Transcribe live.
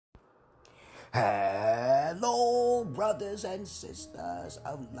Hello, brothers and sisters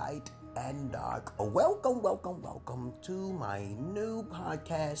of light and dark. Welcome to my new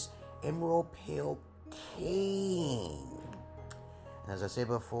podcast, Emerald Pill King. As I said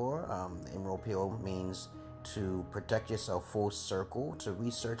before, Emerald Pill means to protect yourself full circle, to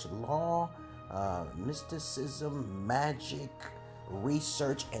research law, mysticism, magic,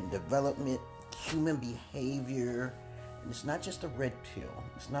 research and development, human behavior. It's not just a red pill.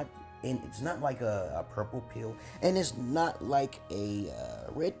 It's not like a purple pill, and it's not like a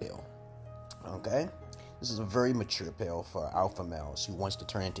red pill. Okay, this is a very mature pill for alpha males who wants to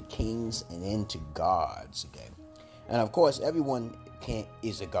turn into kings and into gods. Okay, and of course, everyone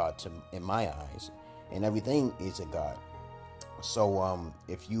is a god in my eyes, and everything is a god. So,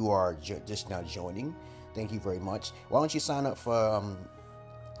 if you are just now joining, thank you very much. Why don't you sign up for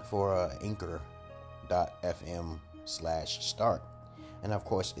Anchor.fm/start, and of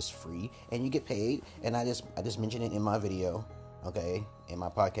course it's free and you get paid. And I just mentioned it in my video, okay, in my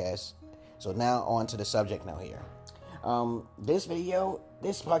podcast. So now on to the subject now here. This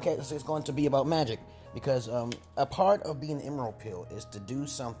podcast is going to be about magic, because a part of being an Emerald Pill is to do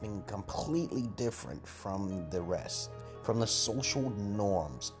something completely different from the rest, from the social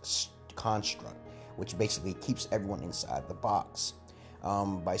norms construct, which basically keeps everyone inside the box.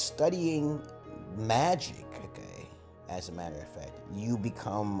 By studying magic, okay, as a matter of fact, you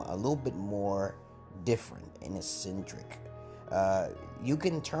become a little bit more different and eccentric. You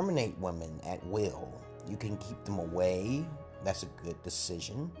can terminate women at will. You can keep them away. That's a good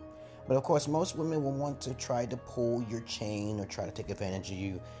decision. But of course, most women will want to try to pull your chain or try to take advantage of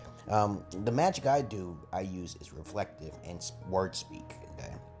you. The magic I use is reflective and word speak.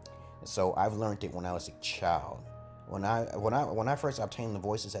 Okay, so I've learned it when I was a child. When I first obtained the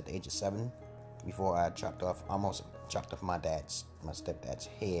voices at the age of 7, before I almost chopped off my stepdad's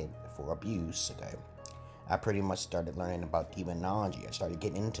head for abuse. Okay, I pretty much started learning about demonology. I started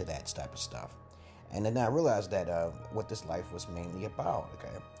getting into that type of stuff, and then I realized that what this life was mainly about.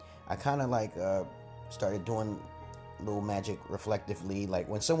 Okay, I kind of started doing little magic reflectively. Like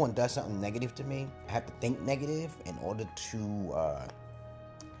when someone does something negative to me, I have to think negative in order to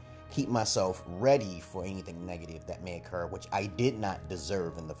keep myself ready for anything negative that may occur, which I did not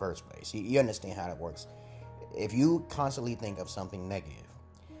deserve in the first place. You understand how that works. If you constantly think of something negative,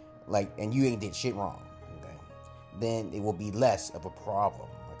 and you ain't did shit wrong, okay, then it will be less of a problem,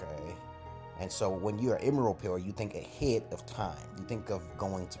 okay? And so when you're an Emerald Pill, you think ahead of time. You think of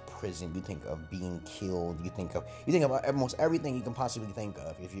going to prison. You think of being killed. You think of almost everything you can possibly think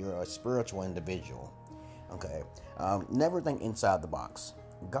of if you're a spiritual individual, okay? Never think inside the box.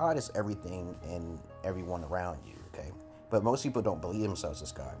 God is everything and everyone around you, okay? But most people don't believe themselves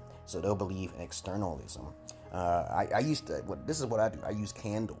as God, so they'll believe in externalism. This is what I do. I use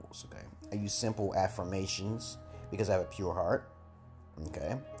candles, okay? I use simple affirmations because I have a pure heart,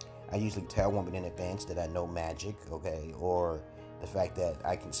 okay? I usually tell women in advance that I know magic, okay? Or the fact that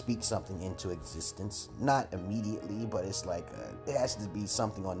I can speak something into existence. Not immediately, but it's like it has to be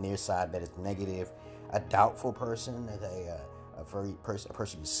something on their side that is negative. A doubtful person, a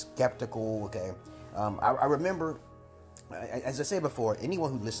person who's skeptical, okay? I remember, as I said before,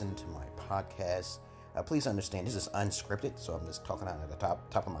 anyone who listened to my podcast, please understand this is unscripted, so I'm just talking out of the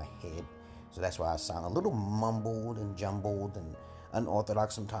top of my head. So that's why I sound a little mumbled and jumbled and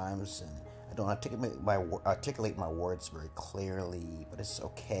unorthodox sometimes, and I don't articulate my words very clearly, but it's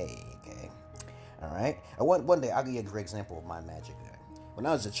okay. All right. One day I'll give you a great example of my magic. When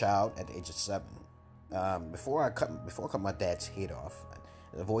I was a child at the age of 7, before I cut my dad's head off,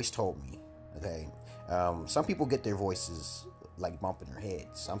 the voice told me, okay, some people get their voices like bumping their head.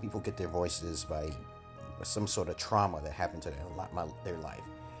 Some people get their voices by some sort of trauma that happened to their life.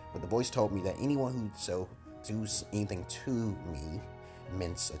 But the voice told me that anyone who does anything to me,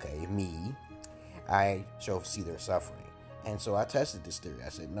 I shall see their suffering. And so I tested this theory. I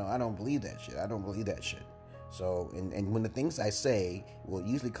said, no, I don't believe that shit. So, and when the things I say will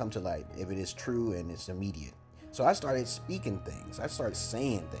usually come to light if it is true and it's immediate. So I started speaking things. I started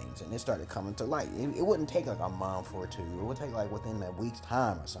saying things, and it started coming to light. It wouldn't take like a month or two. It would take like within a week's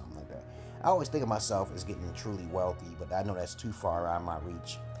time or something like that. I always think of myself as getting truly wealthy, but I know that's too far out of my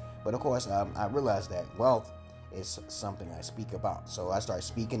reach. But of course, I realized that wealth is something I speak about. So I start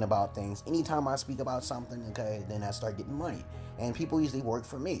speaking about things. Anytime I speak about something, okay, then I start getting money. And people usually work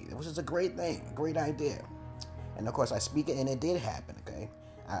for me, which is a great thing, a great idea. And of course, I speak it, and it did happen, okay?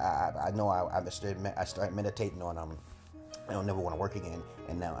 I know I started meditating on I don't never want to work again,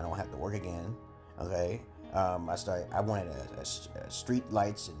 and now I don't have to work again, okay? I wanted street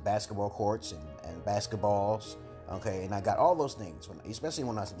lights and basketball courts and basketballs, okay? And I got all those things, especially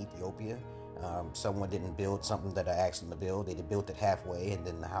when I was in Ethiopia. Someone didn't build something that I asked them to build. They built it halfway, and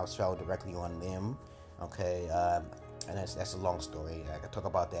then the house fell directly on them. Okay, and that's a long story. I could talk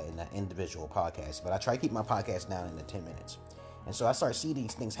about that in an individual podcast, but I try to keep my podcast down into 10 minutes. And so I start seeing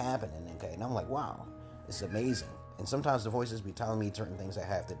these things happening, okay, and I'm like, wow, it's amazing. And sometimes the voices be telling me certain things I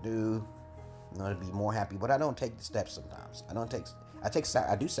have to do, to be more happy, but I don't take the steps sometimes.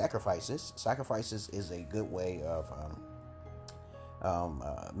 I do sacrifices. Sacrifices is a good way of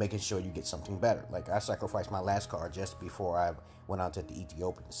making sure you get something better. Like, I sacrificed my last car just before I went out to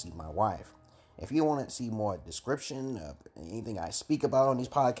Ethiopia to see my wife. If you want to see more description of anything I speak about on these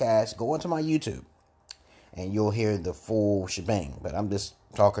podcasts, go onto my YouTube and you'll hear the full shebang. But I'm just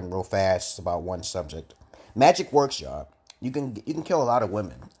talking real fast about one subject. Magic works, y'all. You can kill a lot of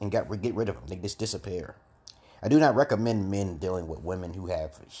women and get rid of them. They just disappear. I do not recommend men dealing with women who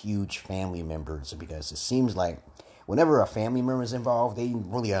have huge family members, because it seems like whenever a family member is involved, they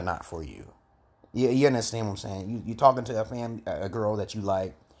really are not for you. You understand what I'm saying? You're talking to a girl that you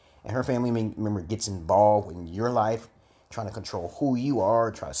like, and her family member gets involved in your life, trying to control who you are,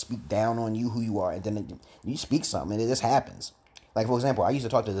 try to speak down on you, who you are, and then you speak something, and it just happens. Like, for example, I used to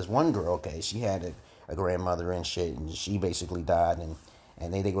talk to this one girl, okay, she had a grandmother and shit, and she basically died,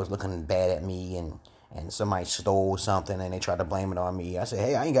 and they was looking bad at me, and somebody stole something, and they tried to blame it on me. I said,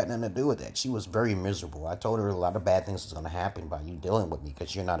 hey, I ain't got nothing to do with that. She was very miserable. I told her a lot of bad things was going to happen by you dealing with me,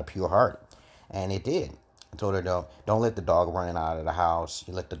 because you're not a pure heart, and it did. I told her, don't let the dog run out of the house.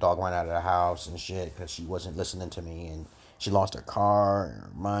 You let the dog run out of the house and shit, because she wasn't listening to me, and she lost her car, her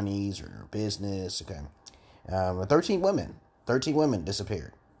monies, her business. Okay, 13 women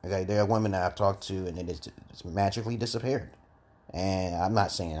disappeared. Okay, there are women that I've talked to, and it's magically disappeared. And I'm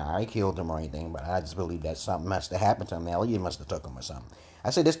not saying I killed them or anything, but I just believe that something must have happened to them. Elliot must have took them or something. I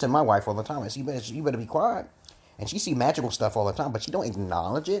say this to my wife all the time. I say, you better be quiet. And she see magical stuff all the time, but she don't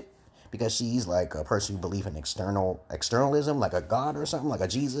acknowledge it, because she's like a person who believes in externalism, like a God or something, like a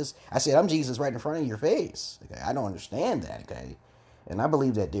Jesus. I said, I'm Jesus right in front of your face. Okay, I don't understand that. Okay, and I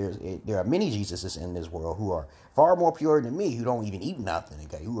believe that there are many Jesuses in this world who are far more pure than me, who don't even eat nothing.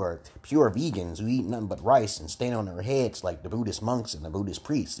 Okay, who are pure vegans, who eat nothing but rice and stand on their heads like the Buddhist monks and the Buddhist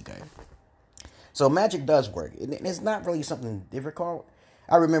priests. Okay, so magic does work. It's not really something difficult.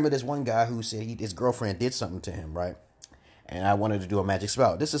 I remember this one guy who said his girlfriend did something to him, right? And I wanted to do a magic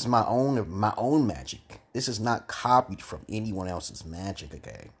spell. This is my own magic. This is not copied from anyone else's magic,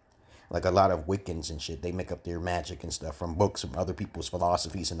 okay? Like a lot of Wiccans and shit, they make up their magic and stuff from books, from other people's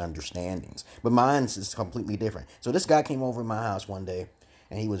philosophies and understandings. But mine is completely different. So this guy came over to my house one day,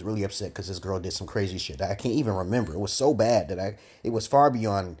 and he was really upset because this girl did some crazy shit. I can't even remember. It was so bad that it was far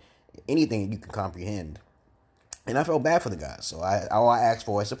beyond anything you can comprehend. And I felt bad for the guy. So all I asked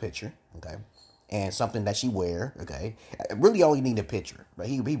for is a picture, okay? And something that she wear, okay? Really all you need a picture. But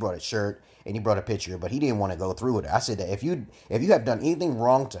he brought a shirt and he brought a picture, but he didn't want to go through with it. I said that if you have done anything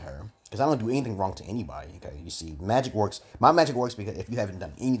wrong to her, because I don't do anything wrong to anybody, okay? You see, magic works. My magic works because if you haven't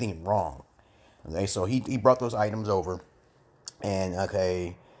done anything wrong. Okay, so he brought those items over, and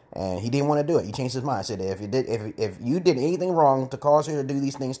okay, and he didn't want to do it. He changed his mind. I said that if you did anything wrong to cause her to do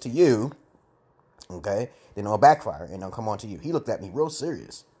these things to you, okay, then it'll backfire and it'll come on to you. He looked at me real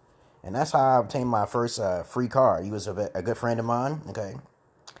serious. And that's how I obtained my first free car. He was a good friend of mine, okay?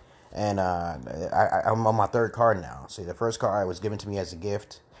 And I'm on my third car now. See, the first car was given to me as a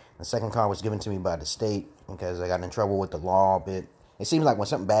gift. The second car was given to me by the state because I got in trouble with the law a bit. It seems like when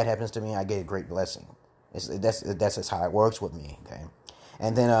something bad happens to me, I get a great blessing. That's just how it works with me, okay?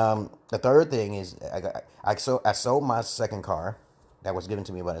 And then the third thing is I sold my second car that was given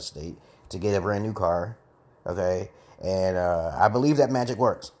to me by the state to get a brand new car, okay? And I believe that magic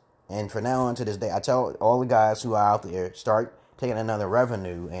works. And from now on to this day, I tell all the guys who are out there, start taking another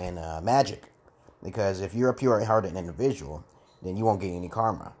revenue and magic. Because if you're a pure-hearted individual, then you won't get any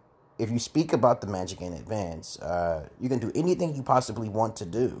karma. If you speak about the magic in advance, you can do anything you possibly want to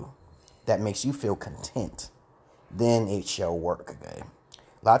do that makes you feel content. Then it shall work, okay?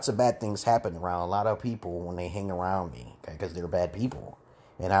 Lots of bad things happen around a lot of people when they hang around me, okay? Because they're bad people.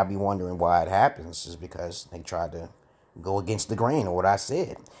 And I'll be wondering why it happens is because they try to go against the grain of what I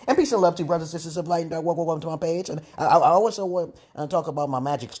said. And peace and love to you, brothers and sisters of light and dark. Welcome to my page. And I also want to talk about my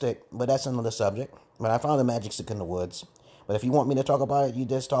magic stick, but that's another subject. But I found a magic stick in the woods. But if you want me to talk about it, you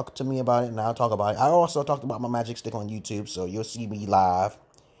just talk to me about it, and I'll talk about it. I also talked about my magic stick on YouTube, so you'll see me live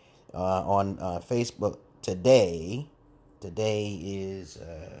on Facebook today. Today is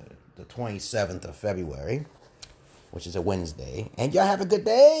the 27th of February, which is a Wednesday. And y'all have a good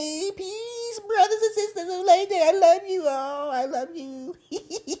day. Peace, brothers and sisters of light. I love you all. I love you.